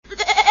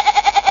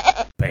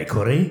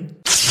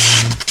pecore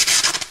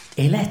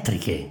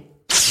elettriche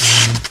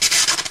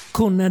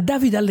con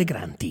Davide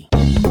Allegranti.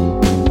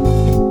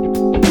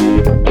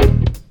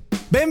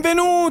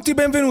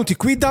 Benvenuti,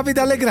 qui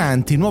Davide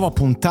Allegranti, nuova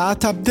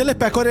puntata delle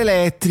pecore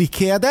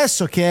elettriche.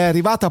 Adesso che è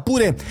arrivata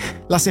pure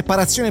la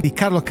separazione di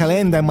Carlo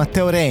Calenda e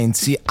Matteo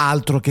Renzi,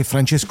 altro che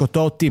Francesco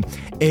Totti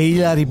e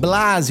Ilari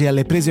Blasi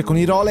alle prese con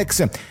i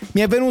Rolex,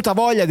 mi è venuta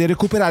voglia di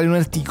recuperare un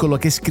articolo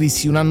che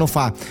scrissi un anno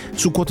fa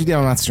su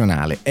Quotidiano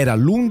Nazionale. Era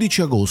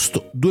l'11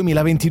 agosto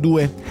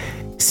 2022.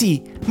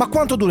 Sì, ma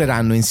quanto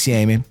dureranno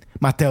insieme?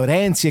 Matteo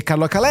Renzi e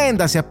Carlo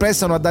Calenda si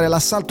apprestano a dare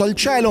l'assalto al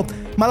cielo,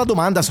 ma la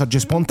domanda sorge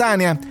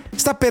spontanea.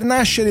 Sta per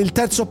nascere il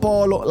terzo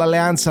polo,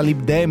 l'alleanza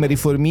Lib Dem,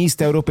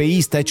 riformista,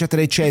 europeista,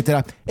 eccetera,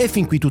 eccetera, e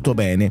fin qui tutto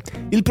bene.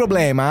 Il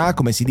problema,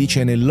 come si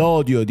dice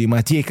nell'odio di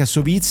Mathieu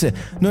Kassovitz,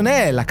 non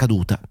è la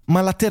caduta,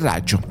 ma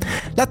l'atterraggio.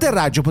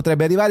 L'atterraggio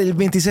potrebbe arrivare il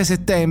 26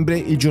 settembre,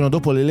 il giorno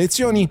dopo le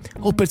elezioni,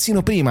 o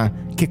persino prima,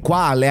 che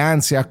qua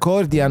alleanze e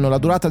accordi hanno la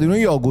durata di uno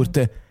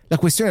yogurt. La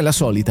questione è la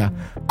solita.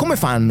 Come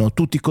fanno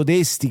tutti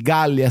codesti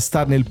galli a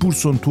star nel pur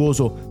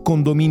sontuoso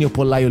condominio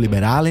pollaio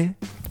liberale?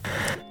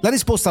 La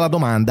risposta alla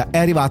domanda è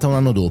arrivata un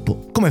anno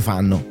dopo. Come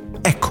fanno?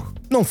 Ecco,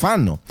 non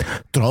fanno.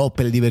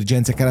 Troppe le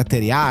divergenze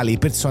caratteriali,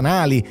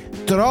 personali,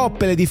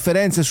 troppe le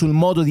differenze sul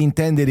modo di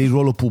intendere il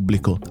ruolo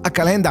pubblico. A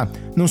Calenda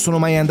non sono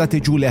mai andate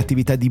giù le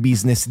attività di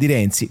business di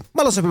Renzi,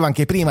 ma lo sapeva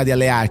anche prima di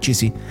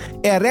allearcisi.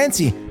 E a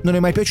Renzi non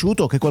è mai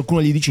piaciuto che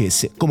qualcuno gli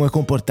dicesse come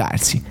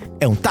comportarsi.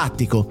 È un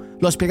tattico.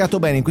 Lo ha spiegato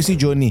bene in questi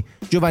giorni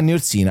Giovanni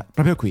Orsina,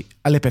 proprio qui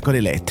alle pecore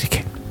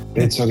elettriche.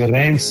 Penso che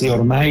Renzi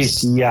ormai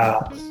sia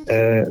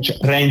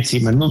Renzi,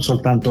 ma non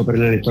soltanto per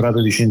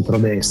l'elettorato di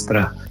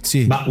centrodestra,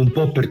 sì, ma un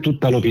po' per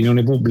tutta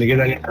l'opinione pubblica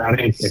italiana.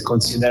 Renzi è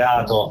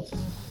considerato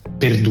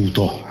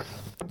perduto,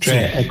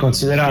 cioè sì, è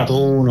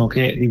considerato uno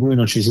di cui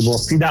non ci si può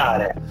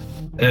fidare,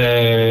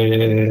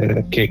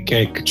 che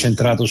è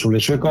centrato sulle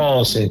sue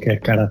cose, che è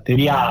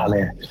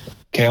caratteriale,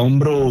 che è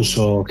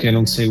ombroso, che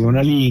non segue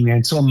una linea.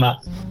 Insomma,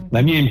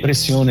 la mia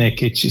impressione è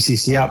che ci si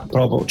sia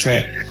proprio,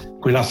 cioè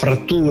quella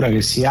frattura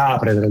che si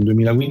apre tra il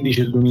 2015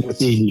 e il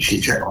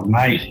 2016, cioè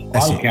ormai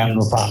qualche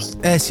anno fa,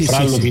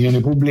 fra l'opinione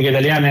pubblica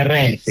italiana e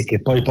Renzi,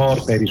 che poi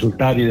porta ai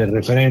risultati del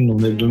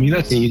referendum del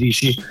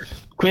 2016,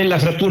 quella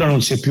frattura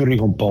non si è più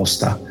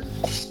ricomposta.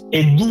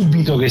 E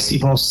dubito che si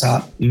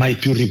possa mai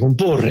più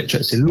ricomporre.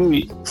 Cioè, se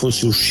lui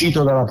fosse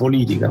uscito dalla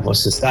politica,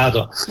 fosse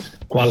stato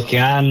qualche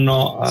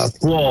anno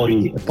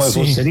fuori e poi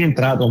fosse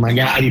rientrato,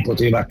 magari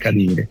poteva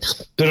accadere.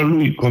 Però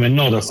lui, come è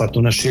noto, ha fatto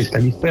una scelta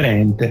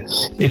differente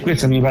e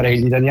questo mi pare che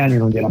gli italiani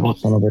non gliela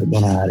possano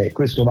perdonare.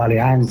 Questo vale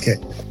anche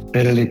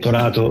per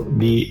l'elettorato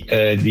di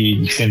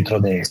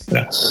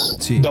centrodestra.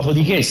 Sì.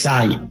 Dopodiché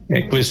sai,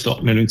 e questo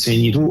me lo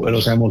insegni tu e lo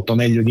sai molto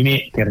meglio di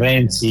me, che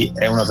Renzi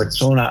è una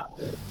persona,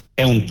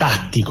 è un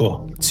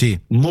tattico,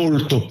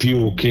 molto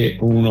più che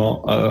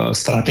uno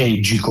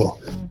strategico,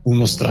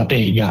 uno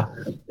stratega,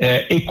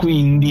 e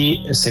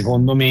quindi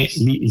secondo me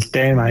lì il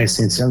tema è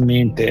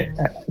essenzialmente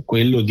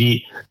quello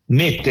di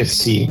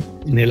mettersi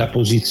nella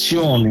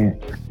posizione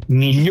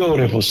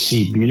migliore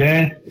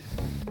possibile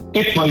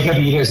e poi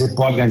capire se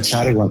può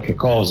agganciare qualche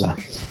cosa.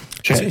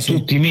 Cioè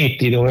tu ti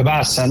metti dove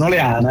passano le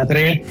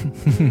anatre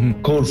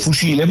col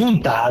fucile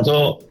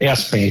puntato e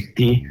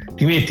aspetti,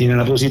 ti metti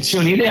nella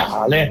posizione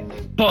ideale,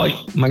 poi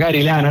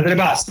magari le anatre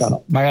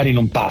passano, magari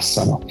non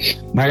passano,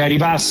 magari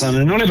passano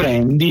e non le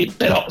prendi,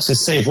 però se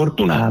sei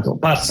fortunato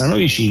passano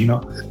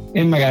vicino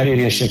e magari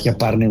riesci a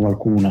chiapparne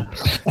qualcuna.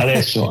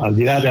 Adesso al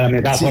di là della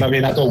metafora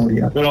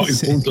venatoria, però il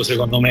punto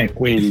secondo me è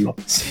quello,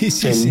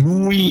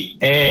 lui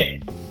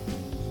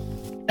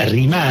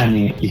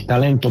rimane il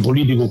talento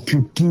politico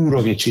più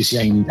puro che ci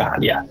sia in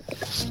Italia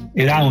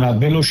ed ha una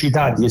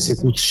velocità di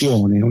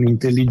esecuzione,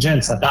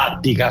 un'intelligenza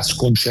tattica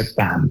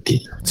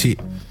sconcertanti.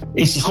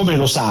 E siccome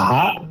lo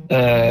sa,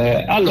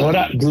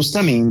 allora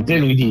giustamente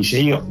lui dice: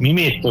 io mi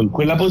metto in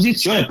quella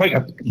posizione e poi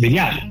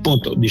vediamo,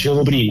 appunto,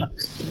 dicevo prima,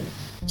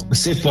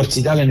 se Forza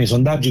Italia nei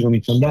sondaggi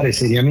comincia ad andare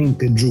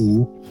seriamente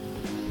giù,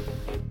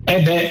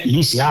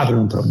 lì si apre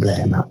un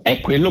problema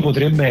e quello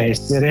potrebbe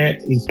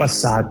essere il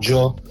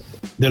passaggio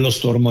dello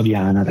stormo di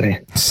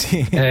anatre.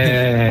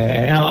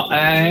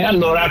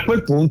 Allora a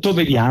quel punto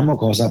vediamo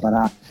cosa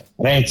farà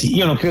Renzi.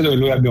 Io non credo che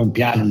lui abbia un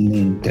piano in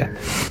mente,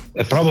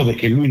 proprio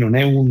perché lui non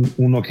è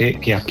uno che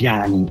ha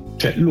piani,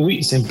 cioè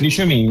lui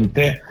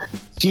semplicemente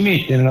si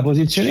mette nella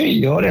posizione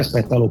migliore e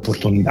aspetta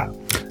l'opportunità.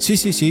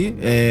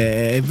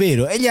 È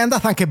vero, e gli è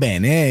andata anche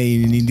bene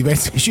in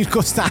diverse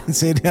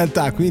circostanze in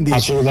realtà, quindi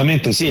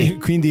assolutamente sì.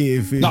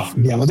 Quindi no,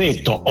 abbiamo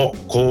detto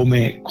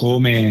come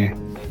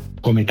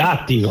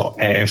tattico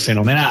è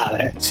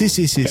fenomenale.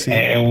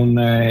 È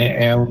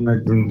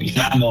un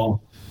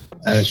diciamo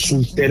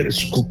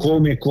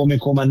come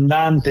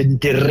comandante di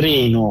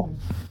terreno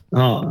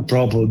no?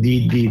 Proprio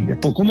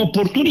come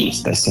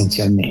opportunista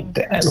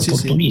essenzialmente.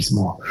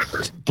 L'opportunismo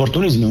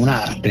è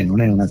un'arte,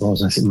 non è una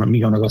cosa,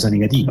 mica una cosa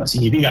negativa,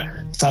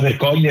 significa saper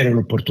cogliere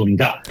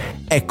l'opportunità.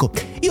 Ecco,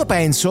 io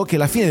penso che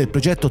la fine del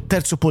progetto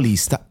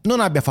terzopolista non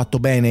abbia fatto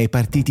bene ai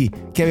partiti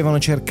che avevano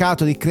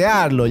cercato di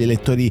crearlo. Gli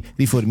elettori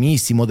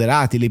riformisti,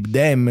 moderati, Lib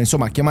Dem,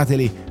 insomma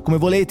chiamateli come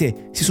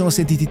volete, si sono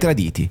sentiti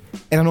traditi.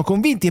 Erano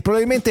convinti, e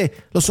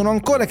probabilmente lo sono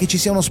ancora, che ci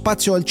sia uno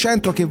spazio al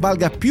centro che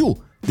valga più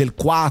del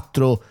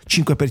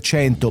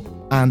 4-5%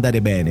 a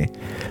andare bene.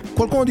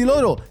 Qualcuno di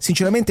loro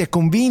sinceramente è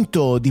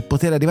convinto di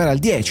poter arrivare al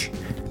 10%,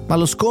 ma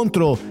lo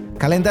scontro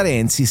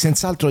Calenda-Renzi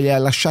senz'altro li ha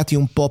lasciati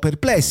un po'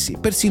 perplessi,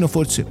 persino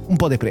forse un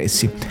po'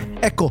 depressi.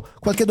 Ecco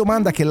qualche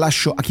domanda che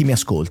lascio a chi mi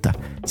ascolta.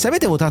 Se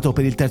avete votato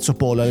per il terzo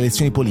polo alle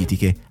elezioni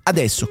politiche,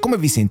 adesso come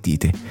vi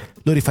sentite?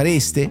 Lo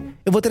rifareste?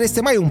 E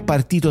votereste mai un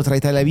partito tra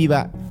Italia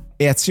Viva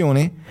e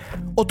Azione?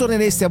 O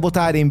tornereste a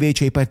votare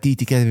invece i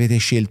partiti che avete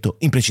scelto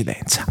in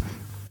precedenza?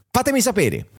 Fatemi sapere!